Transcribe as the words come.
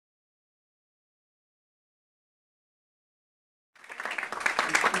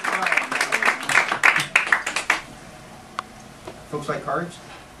Folks like cards?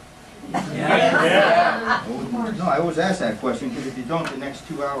 Yeah. No, I always ask that question because if you don't, the next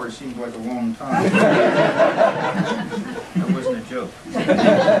 2 hours seems like a long time. That wasn't a joke.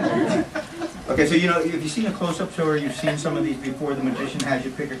 Okay, so you know, if you've seen a close-up show or you've seen some of these before, the magician has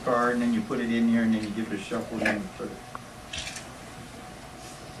you pick a card and then you put it in here and then you give it a shuffle and then you put it.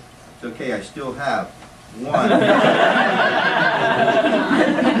 It's okay, I still have one.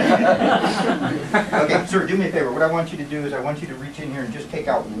 Okay, sir, do me a favor. What I want you to do is I want you to reach in here and just take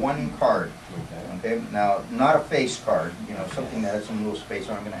out one card. Okay, now, not a face card, you know, something that has some little space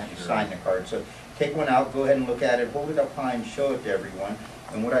on. I'm going to have to sign the card. So take one out, go ahead and look at it, hold it up high and show it to everyone.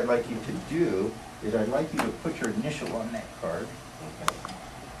 And what I'd like you to do is I'd like you to put your initial on that card.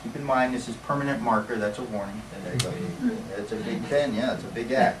 Keep in mind this is permanent marker, that's a warning. There you go. That's a big pen, yeah, it's a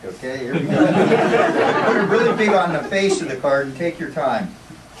big act, okay? Here we go. Put it really big on the face of the card and take your time.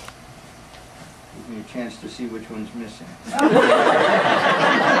 Give me a chance to see which one's missing.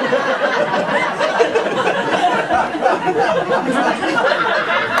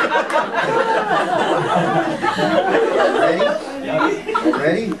 Ready?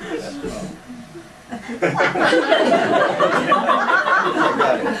 Ready?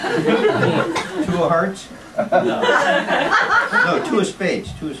 Got it. 2 of hearts? No, 2 of spades.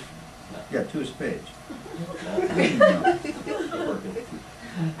 Yeah, 2 of spades. No.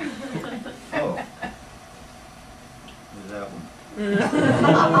 Oh. Where's that one?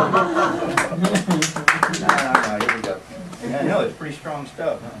 No, here we go. Yeah, no, it's pretty strong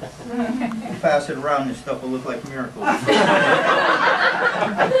stuff. Huh? We'll pass it around, this stuff will look like miracles.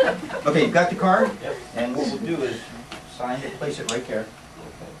 Okay, you've got the card? Yep. And what we'll do is sign it, place it right there.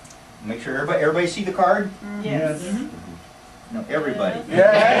 Make sure everybody see the card? Yes. No, everybody.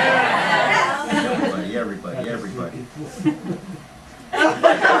 Yes. Everybody.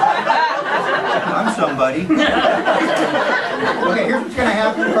 I'm somebody. Okay, here's what's going to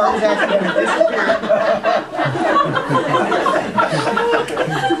happen. The card is actually going to disappear.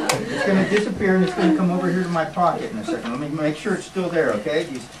 It's going to disappear and it's going to come over here to my pocket in a second. Let me make sure it's still there, okay?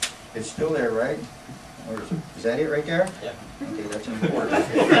 It's still there, right? Or is that it right there? Yep. Okay, that's important.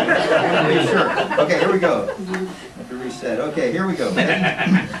 Okay, sure. Okay, here we go. Have to reset. Okay, here we go.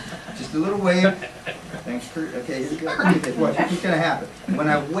 Just a little wave. Thanks for, okay, here we go. Watch, what's going to happen? When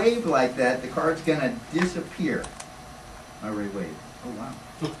I wave like that, the card's going to disappear. I already waved. Oh, wow.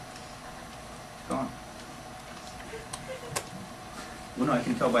 It's gone. Well, no, I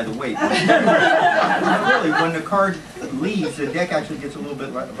can tell by the weight. Really, when the card leaves, the deck actually gets a little bit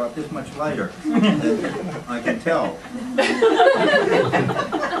about this much lighter. I can tell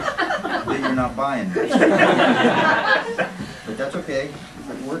that you're not buying this. But that's okay. If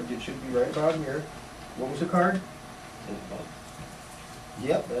it worked, it should be right about here. What was the card?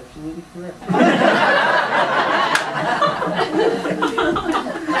 Yep, absolutely correct.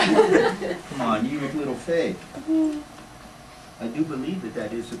 Come on, you little fake. I do believe that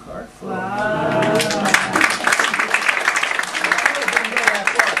that is the card. Wow. I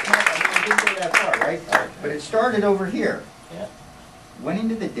didn't go that far, right? But it started over here. Yeah. Went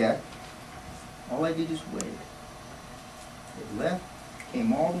into the deck. All I did is wave. It left,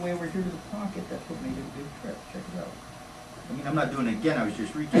 came all the way over here to the pocket. That's what made it a big trip. Check it out. I mean, I'm not doing it again. I was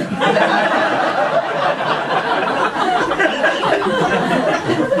just recapping.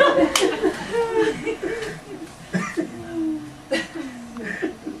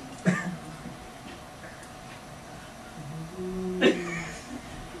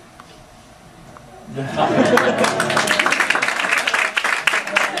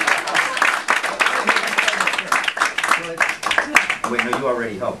 Wait, no, you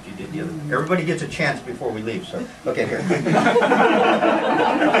already helped. You did the other. Everybody gets a chance before we leave, so. Okay, here.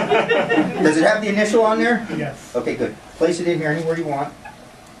 Does it have the initial on there? Yes. Okay, good. Place it in here anywhere you want.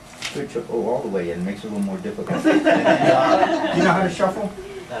 Good. Oh, all the way in. Makes it a little more difficult. Do you know how to shuffle?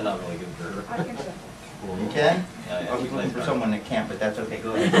 I'm not really good for it. You can? Yeah, I was looking for someone that can't, but that's okay.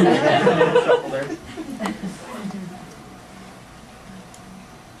 Go ahead. Shuffle there.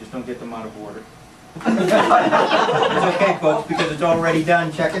 Just don't get them out of order. It's okay, folks, because it's already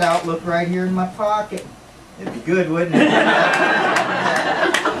done. Check it out. Look right here in my pocket. It'd be good, wouldn't it?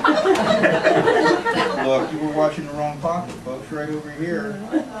 Look, you were watching the wrong pocket, folks, right over here.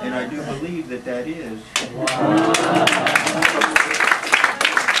 And I do believe that that is. Wow.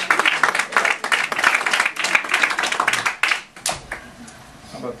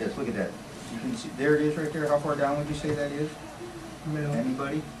 How about this? Look at that. You can see, there it is right there. How far down would you say that is? Middle.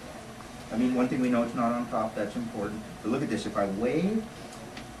 Anybody? I mean, one thing we know, it's not on top. That's important. But look at this. If I wave,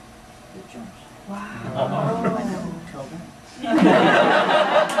 it jumps. Wow.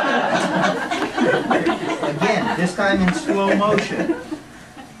 Again, This time in slow motion.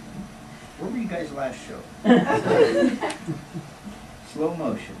 Where were you guys last show? Slow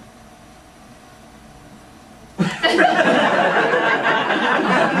motion. I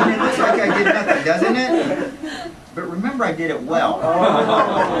mean, it looks like I did nothing, doesn't it? But remember, I did it well.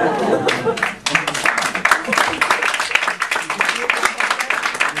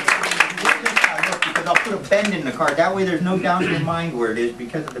 Because I'll put a bend in the card. That way there's no doubt in your mind where it is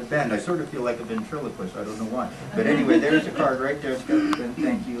because of the bend. I sort of feel like a ventriloquist. I don't know why. But anyway, there's the card right there. It's got the bend.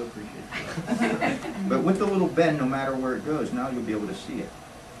 Thank you. Appreciate it. But with the little bend, no matter where it goes, now you'll be able to see it.